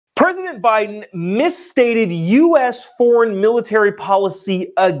President Biden misstated U.S. foreign military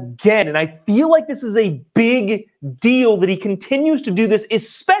policy again, and I feel like this is a big deal that he continues to do this,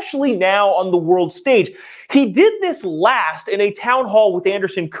 especially now on the world stage. He did this last in a town hall with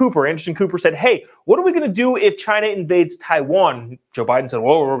Anderson Cooper. Anderson Cooper said, hey, what are we going to do if China invades Taiwan? Joe Biden said,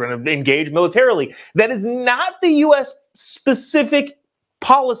 well, we're going to engage militarily. That is not the U.S. specific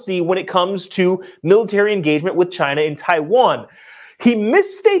policy when it comes to military engagement with China and Taiwan. He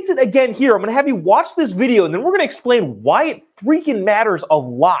misstates it again here. I'm going to have you watch this video, and then we're going to explain why it freaking matters a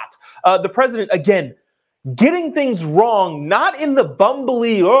lot. The president, again, getting things wrong, not in the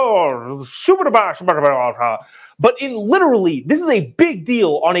bumbly, but in literally, this is a big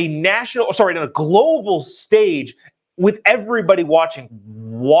deal on a on a global stage with everybody watching.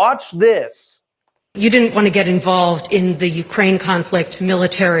 Watch this. You didn't want to get involved in the Ukraine conflict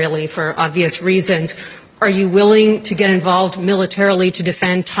militarily for obvious reasons. Are you willing to get involved militarily to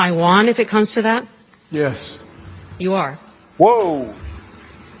defend Taiwan if it comes to that? Yes. You are? Whoa.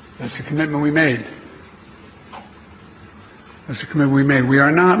 That's the commitment we made. That's the commitment we made. We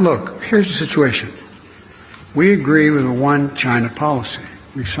are not, look, here's the situation. We agree with a one China policy.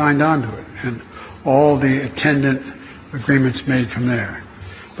 We signed on to it, and all the attendant agreements made from there.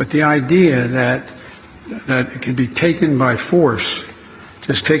 But the idea that it can be taken by force,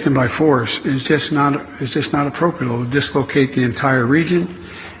 just taken by force, is just not appropriate. It will dislocate the entire region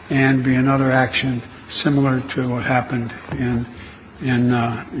and be another action similar to what happened in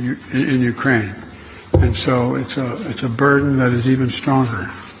Ukraine. And so it's a burden that is even stronger.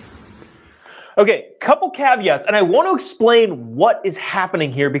 Okay, couple caveats, and I want to explain what is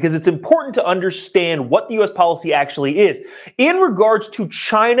happening here because it's important to understand what the U.S. policy actually is. In regards to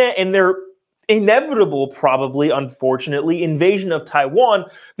China and their inevitable, probably, unfortunately, invasion of Taiwan,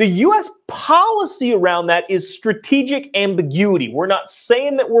 the U.S. policy around that is strategic ambiguity. We're not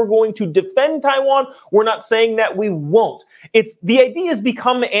saying that we're going to defend Taiwan. We're not saying that we won't. The idea has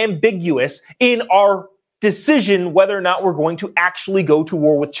become ambiguous in our decision whether or not we're going to actually go to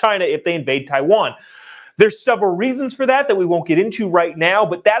war with China if they invade Taiwan. There's several reasons for that we won't get into right now,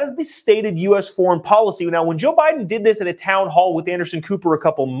 but that is the stated U.S. foreign policy. Now, when Joe Biden did this at a town hall with Anderson Cooper a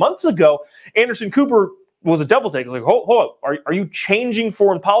couple months ago, Anderson Cooper was a double take. Like, hold up, are you changing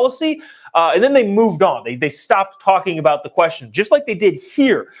foreign policy? And then they moved on. They stopped talking about the question, just like they did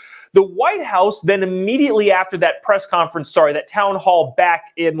here. The White House then immediately after that press conference, that town hall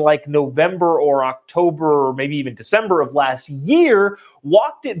back in like November or October or maybe even December of last year,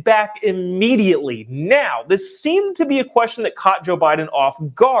 walked it back immediately. Now, this seemed to be a question that caught Joe Biden off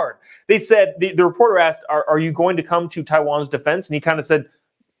guard. They said, the reporter asked, are you going to come to Taiwan's defense? And he kind of said,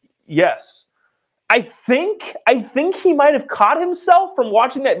 yes. I think he might have caught himself from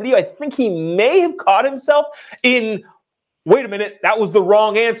watching that video. I think he may have caught himself in, wait a minute, that was the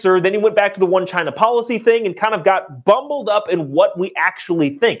wrong answer. Then he went back to the one China policy thing and kind of got bumbled up in what we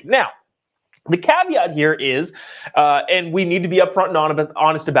actually think. Now, the caveat here is, and we need to be upfront and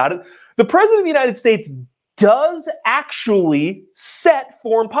honest about it, the President of the United States does actually set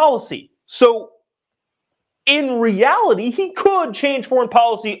foreign policy. So, in reality, he could change foreign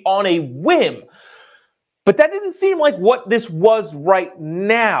policy on a whim. But that didn't seem like what this was right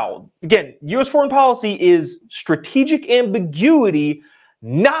now. Again, U.S. foreign policy is strategic ambiguity,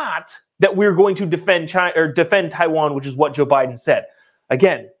 not that we're going to defend China or defend Taiwan, which is what Joe Biden said.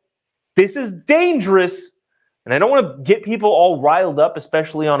 Again, this is dangerous, and I don't want to get people all riled up,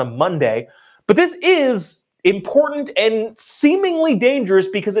 especially on a Monday, but this is important and seemingly dangerous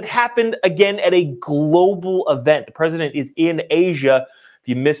because it happened again at a global event. The president is in Asia. If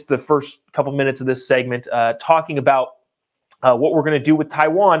you missed the first couple minutes of this segment, talking about what we're going to do with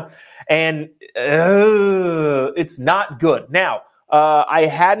Taiwan, and it's not good. Now, I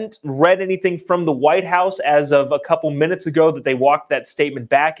hadn't read anything from the White House as of a couple minutes ago that they walked that statement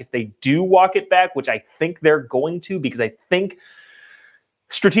back. If they do walk it back, which I think they're going to, because I think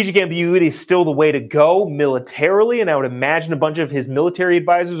strategic ambiguity is still the way to go militarily, and I would imagine a bunch of his military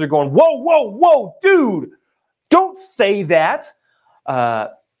advisors are going, whoa, whoa, whoa, dude, don't say that.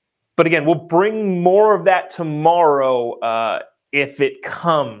 But again, we'll bring more of that tomorrow if it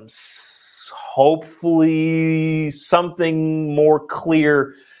comes. Hopefully something more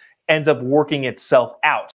clear ends up working itself out.